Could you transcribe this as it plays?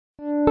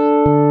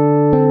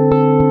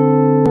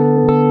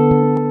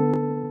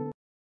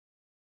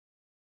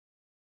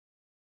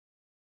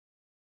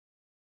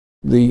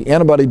the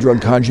antibody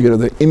drug conjugate, or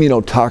the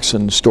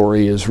immunotoxin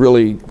story, has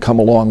really come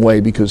a long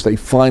way because they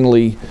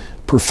finally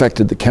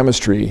perfected the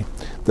chemistry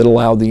that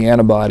allowed the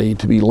antibody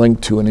to be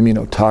linked to an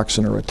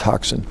immunotoxin or a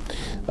toxin.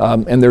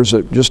 And there's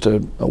just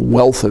a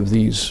wealth of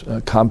these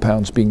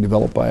compounds being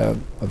developed by a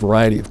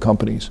variety of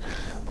companies.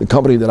 The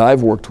company that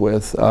I've worked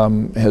with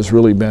has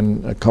really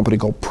been a company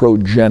called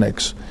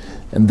Progenics,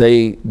 and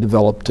they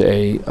developed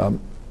a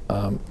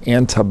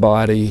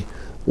antibody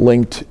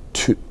linked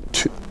to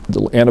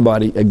the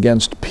antibody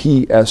against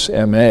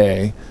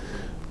PSMA,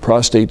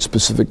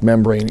 prostate-specific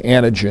membrane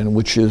antigen,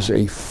 which is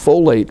a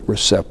folate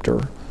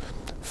receptor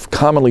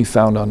commonly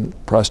found on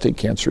prostate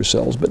cancer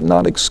cells, but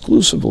not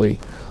exclusively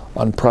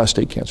on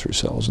prostate cancer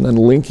cells, and then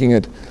linking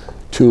it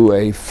to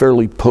a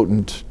fairly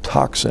potent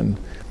toxin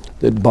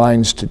that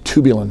binds to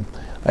tubulin.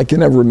 I can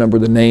never remember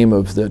the name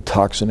of the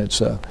toxin. It's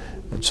a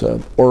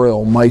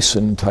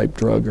aureomycin type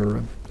drug,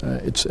 or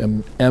it's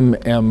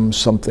MM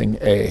something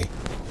A,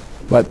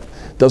 but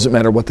doesn't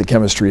matter what the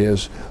chemistry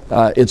is.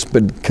 It's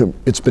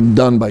been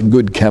done by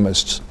good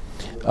chemists,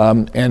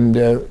 and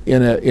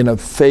in a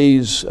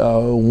phase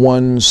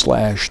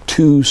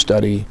 1/2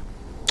 study,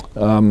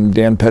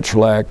 Dan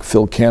Petrolak,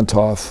 Phil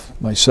Kantoff,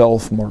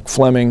 myself, Mark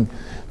Fleming,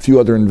 a few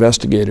other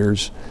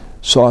investigators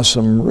saw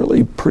some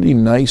really pretty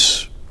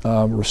nice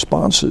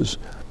responses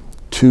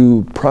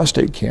to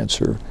prostate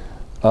cancer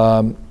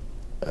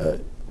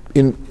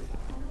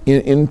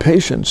in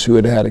patients who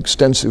had had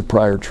extensive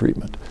prior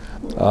treatment.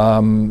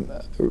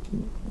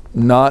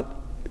 Not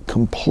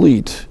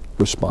complete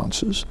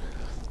responses,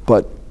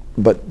 but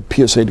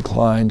PSA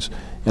declines.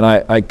 And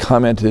I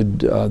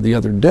commented the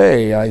other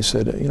day, I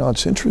said, you know,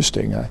 it's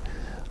interesting.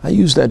 I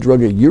used that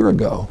drug a year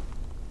ago,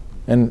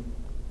 and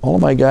all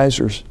of my guys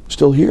are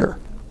still here,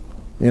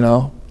 you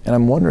know? And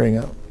I'm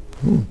wondering,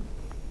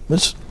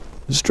 this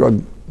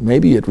drug,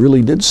 maybe it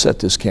really did set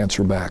this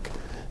cancer back,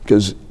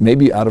 because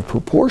maybe out of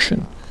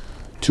proportion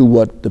to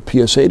what the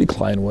PSA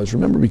decline was.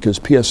 Remember, because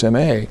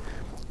PSMA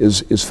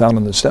is found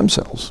in the stem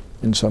cells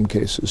in some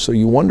cases, so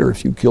you wonder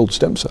if you killed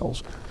stem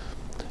cells.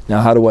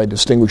 Now, how do I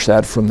distinguish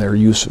that from their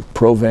use of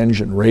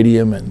Provenge and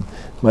radium and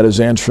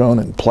metaxantrone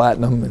and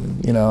platinum?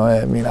 And, you know,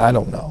 I mean, I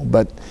don't know.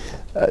 But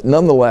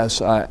nonetheless,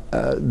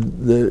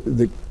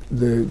 the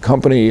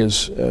company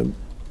is,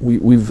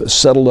 we've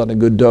settled on a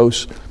good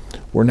dose.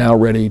 We're now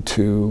ready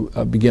to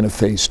begin a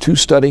phase 2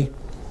 study.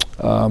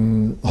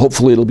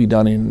 Hopefully it'll be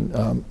done in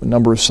a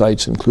number of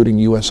sites, including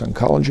US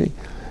Oncology.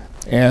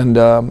 And,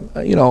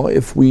 you know,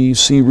 if we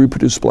see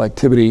reproducible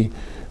activity,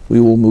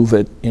 we will move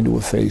it into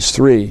a phase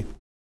 3.